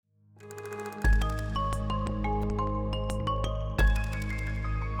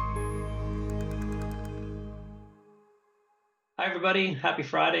Hi, everybody. Happy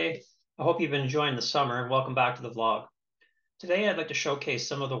Friday. I hope you've been enjoying the summer and welcome back to the vlog. Today, I'd like to showcase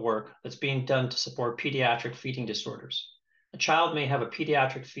some of the work that's being done to support pediatric feeding disorders. A child may have a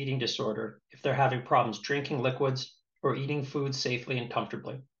pediatric feeding disorder if they're having problems drinking liquids or eating food safely and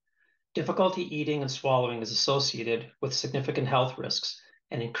comfortably. Difficulty eating and swallowing is associated with significant health risks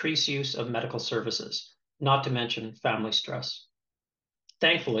and increased use of medical services, not to mention family stress.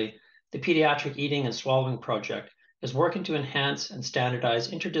 Thankfully, the Pediatric Eating and Swallowing Project is working to enhance and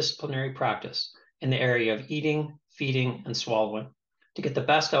standardize interdisciplinary practice in the area of eating, feeding, and swallowing to get the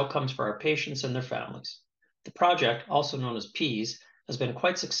best outcomes for our patients and their families. The project, also known as PEAS, has been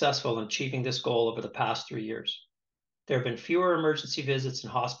quite successful in achieving this goal over the past 3 years. There have been fewer emergency visits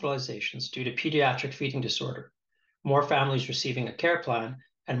and hospitalizations due to pediatric feeding disorder, more families receiving a care plan,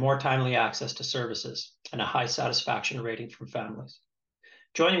 and more timely access to services, and a high satisfaction rating from families.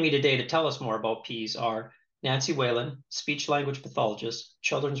 Joining me today to tell us more about PEAS are Nancy Whelan, speech-language pathologist,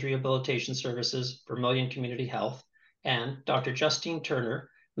 Children's Rehabilitation Services, Vermilion Community Health, and Dr. Justine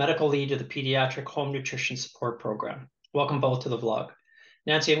Turner, medical lead of the Pediatric Home Nutrition Support Program. Welcome both to the vlog.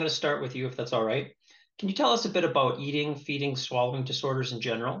 Nancy, I'm going to start with you if that's all right. Can you tell us a bit about eating, feeding, swallowing disorders in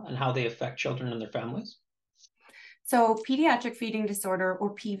general and how they affect children and their families? So pediatric feeding disorder,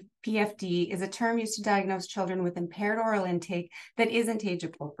 or PFD, is a term used to diagnose children with impaired oral intake that isn't age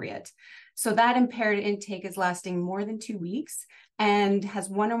appropriate. So that impaired intake is lasting more than 2 weeks and has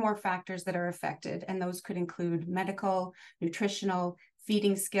one or more factors that are affected. And those could include medical, nutritional,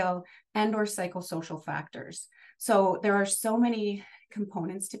 feeding skill, and or psychosocial factors. So there are so many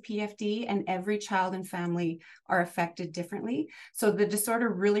components to PFD, and every child and family are affected differently. So the disorder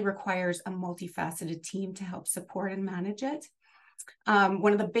really requires a multifaceted team to help support and manage it.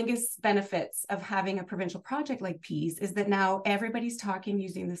 One of the biggest benefits of having a provincial project like PEAS is that now everybody's talking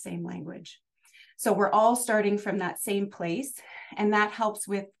using the same language. So we're all starting from that same place, and that helps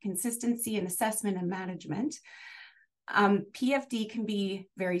with consistency and assessment and management. PFD can be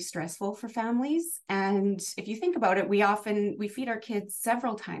very stressful for families. And if you think about it, we feed our kids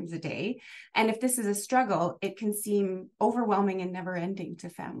several times a day. And if this is a struggle, it can seem overwhelming and never ending to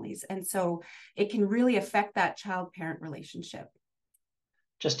families. And so it can really affect that child-parent relationship.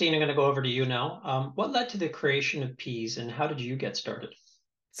 Justine, I'm going to go over to you now. What led to the creation of PEAS and how did you get started?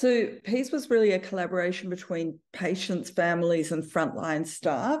 So PEAS was really a collaboration between patients, families, and frontline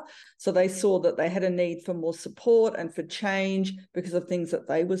staff. So they saw that they had a need for more support and for change because of things that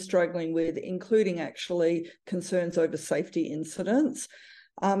they were struggling with, including actually concerns over safety incidents.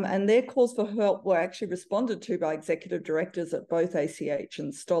 And their calls for help were actually responded to by executive directors at both ACH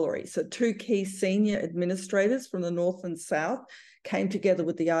and Stollery. So two key senior administrators from the North and South came together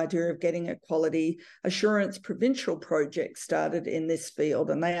with the idea of getting a quality assurance provincial project started in this field.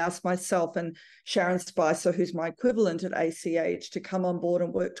 And they asked myself and Sharon Spicer, who's my equivalent at ACH, to come on board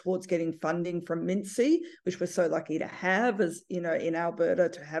and work towards getting funding from MINCI, which we're so lucky to have, as you know, in Alberta,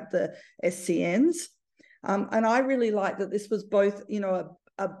 to have the SCNs. And I really like that this was both,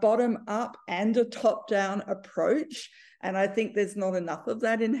 a bottom-up and a top-down approach. And I think there's not enough of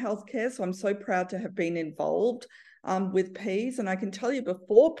that in healthcare. So I'm so proud to have been involved with PEAS. And I can tell you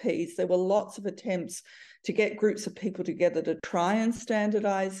before PEAS, there were lots of attempts to get groups of people together to try and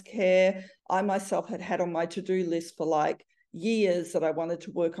standardize care. I myself had on my to-do list for years that I wanted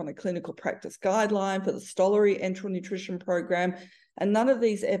to work on a clinical practice guideline for the Stollery enteral nutrition program. And none of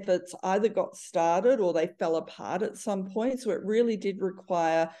these efforts either got started or they fell apart at some point. So it really did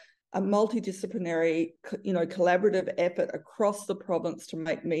require a multidisciplinary, collaborative effort across the province to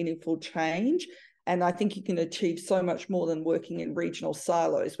make meaningful change. And I think you can achieve so much more than working in regional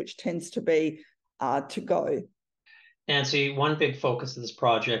silos, which tends to be to go. Nancy, one big focus of this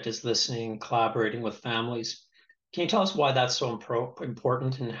project is listening, collaborating with families. Can you tell us why that's so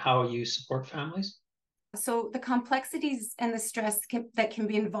important and how you support families? So the complexities and the stress that can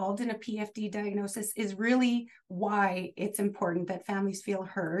be involved in a PFD diagnosis is really why it's important that families feel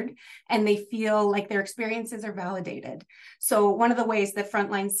heard and they feel like their experiences are validated. So one of the ways that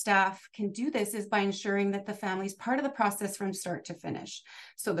frontline staff can do this is by ensuring that the family is part of the process from start to finish.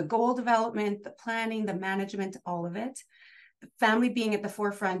 So the goal development, the planning, the management, all of it. The family being at the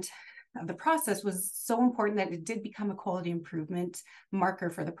forefront of the process was so important that it did become a quality improvement marker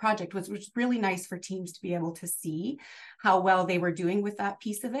for the project, which was really nice for teams to be able to see how well they were doing with that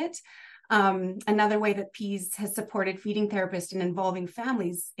piece of it. Another way that PEAS has supported feeding therapists and involving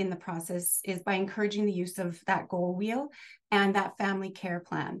families in the process is by encouraging the use of that goal wheel and that family care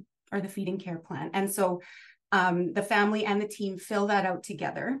plan or the feeding care plan. And so the family and the team fill that out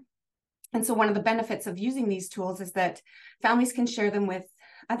together. And so one of the benefits of using these tools is that families can share them with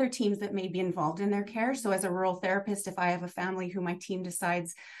other teams that may be involved in their care. So as a rural therapist, if I have a family who my team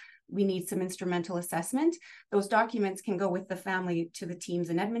decides we need some instrumental assessment, those documents can go with the family to the teams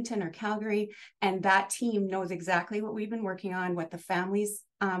in Edmonton or Calgary, and that team knows exactly what we've been working on, what the family's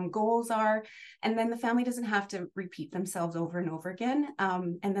goals are, and then the family doesn't have to repeat themselves over and over again,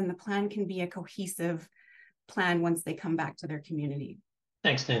 and then the plan can be a cohesive plan once they come back to their community.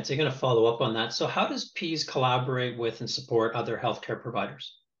 Thanks, Nancy. I'm going to follow up on that. So how does PEAS collaborate with and support other healthcare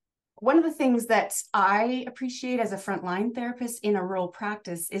providers? One of the things that I appreciate as a frontline therapist in a rural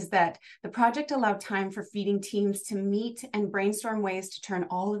practice is that the project allowed time for feeding teams to meet and brainstorm ways to turn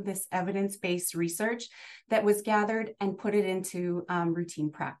all of this evidence-based research that was gathered and put it into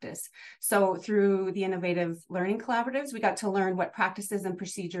routine practice. So through the innovative learning collaboratives, we got to learn what practices and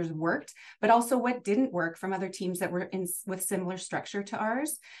procedures worked, but also what didn't work from other teams that were with similar structure to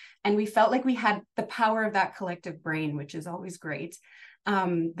ours. And we felt like we had the power of that collective brain, which is always great.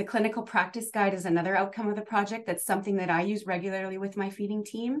 The clinical practice guide is another outcome of the project. That's something that I use regularly with my feeding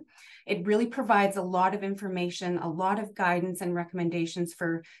team. It really provides a lot of information, a lot of guidance and recommendations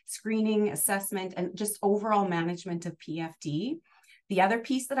for screening, assessment, and just overall management of PFD. The other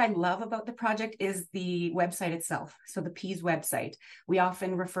piece that I love about the project is the website itself. So the PEAS website. We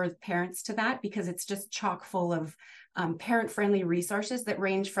often refer parents to that because it's just chock full of parent-friendly resources that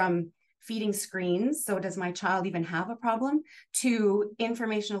range from feeding screens, so does my child even have a problem, to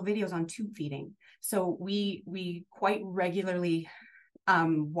informational videos on tube feeding. So we quite regularly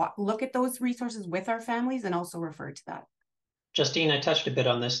look at those resources with our families and also refer to that. Justine, I touched a bit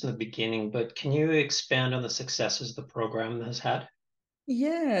on this in the beginning, but can you expand on the successes the program has had?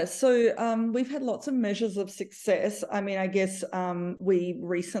 Yeah, so we've had lots of measures of success. I mean, I guess we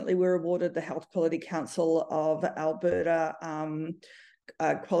recently were awarded the Health Quality Council of Alberta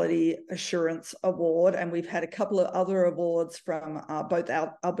Quality Assurance Award, and we've had a couple of other awards from both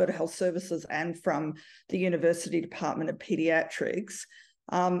Alberta Health Services and from the University Department of Pediatrics.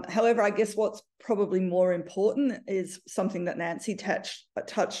 However, I guess what's probably more important is something that Nancy touched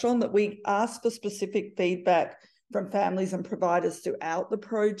on, that we asked for specific feedback from families and providers throughout the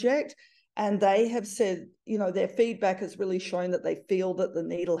project. And they have said, you know, their feedback has really shown that they feel that the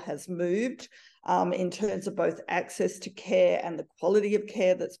needle has moved in terms of both access to care and the quality of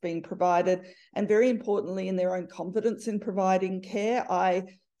care that's being provided. And very importantly, in their own confidence in providing care. I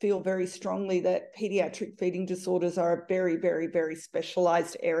feel very strongly that pediatric feeding disorders are a very, very, very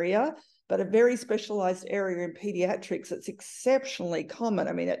specialized area, but a very specialized area in pediatrics. It's exceptionally common.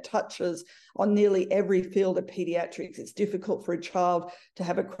 I mean, it touches on nearly every field of pediatrics. It's difficult for a child to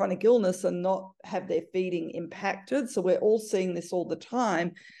have a chronic illness and not have their feeding impacted. So we're all seeing this all the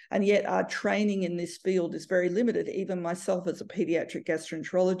time. And yet our training in this field is very limited, even myself as a pediatric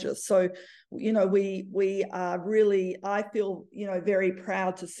gastroenterologist. So, you know, we are really, I feel, you know, very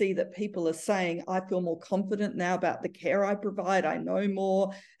proud to see that people are saying, I feel more confident now about the care I provide. I know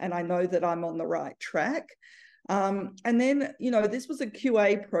more, and I know that I'm on the right track. And then, you know, this was a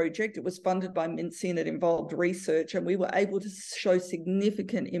QA project. It was funded by MNCI and it involved research, and we were able to show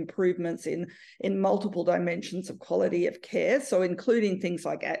significant improvements in multiple dimensions of quality of care. So including things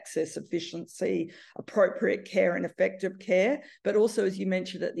like access, efficiency, appropriate care and effective care, but also, as you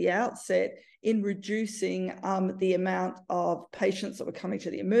mentioned at the outset, in reducing the amount of patients that were coming to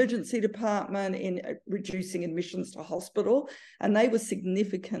the emergency department, in reducing admissions to hospital. And they were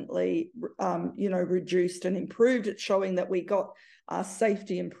significantly, you know, reduced and improved. It's showing that we got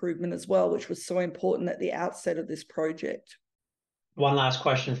safety improvement as well, which was so important at the outset of this project. One last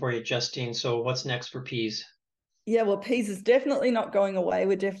question for you, Justine. So what's next for PEAS? Yeah, well, PEAS is definitely not going away.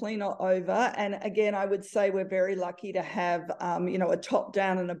 We're definitely not over. And again, I would say we're very lucky to have, you know, a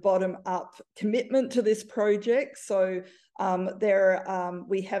top-down and a bottom-up commitment to this project. So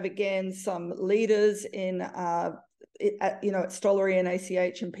we have, again, some leaders in you know, at Stollery and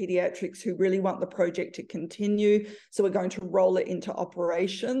ACH and Pediatrics who really want the project to continue. So we're going to roll it into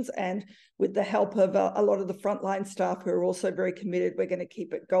operations, and with the help of a lot of the frontline staff who are also very committed, we're going to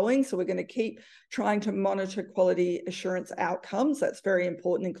keep it going. So we're going to keep trying to monitor quality assurance outcomes. That's very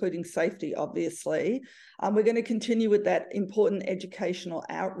important, including safety, obviously. We're going to continue with that important educational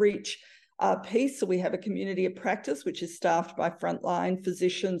outreach piece. So we have a community of practice, which is staffed by frontline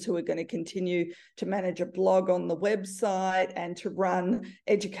physicians who are going to continue to manage a blog on the website and to run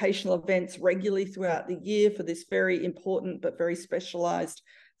educational events regularly throughout the year for this very important but very specialized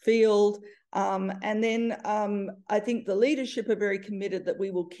field. And then I think the leadership are very committed that we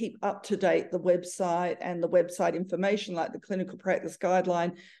will keep up to date the website and the website information, like the clinical practice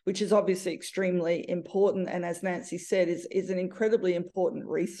guideline, which is obviously extremely important. And as Nancy said, is an incredibly important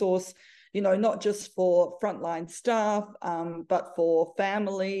resource not just for frontline staff, but for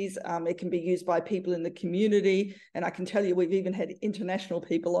families. It can be used by people in the community. And I can tell you, we've even had international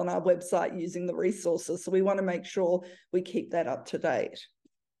people on our website using the resources. So we want to make sure we keep that up to date.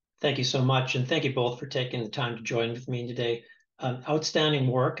 Thank you so much. And thank you both for taking the time to join with me today. Outstanding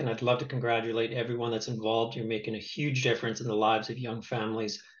work. And I'd love to congratulate everyone that's involved. You're making a huge difference in the lives of young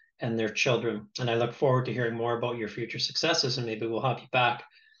families and their children. And I look forward to hearing more about your future successes, and maybe we'll have you back.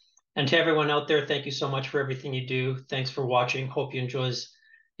 And to everyone out there, thank you so much for everything you do. Thanks for watching. Hope you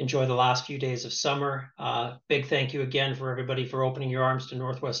enjoy the last few days of summer. Big thank you again for everybody for opening your arms to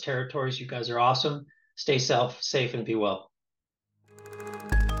Northwest Territories. You guys are awesome. Stay safe and be well.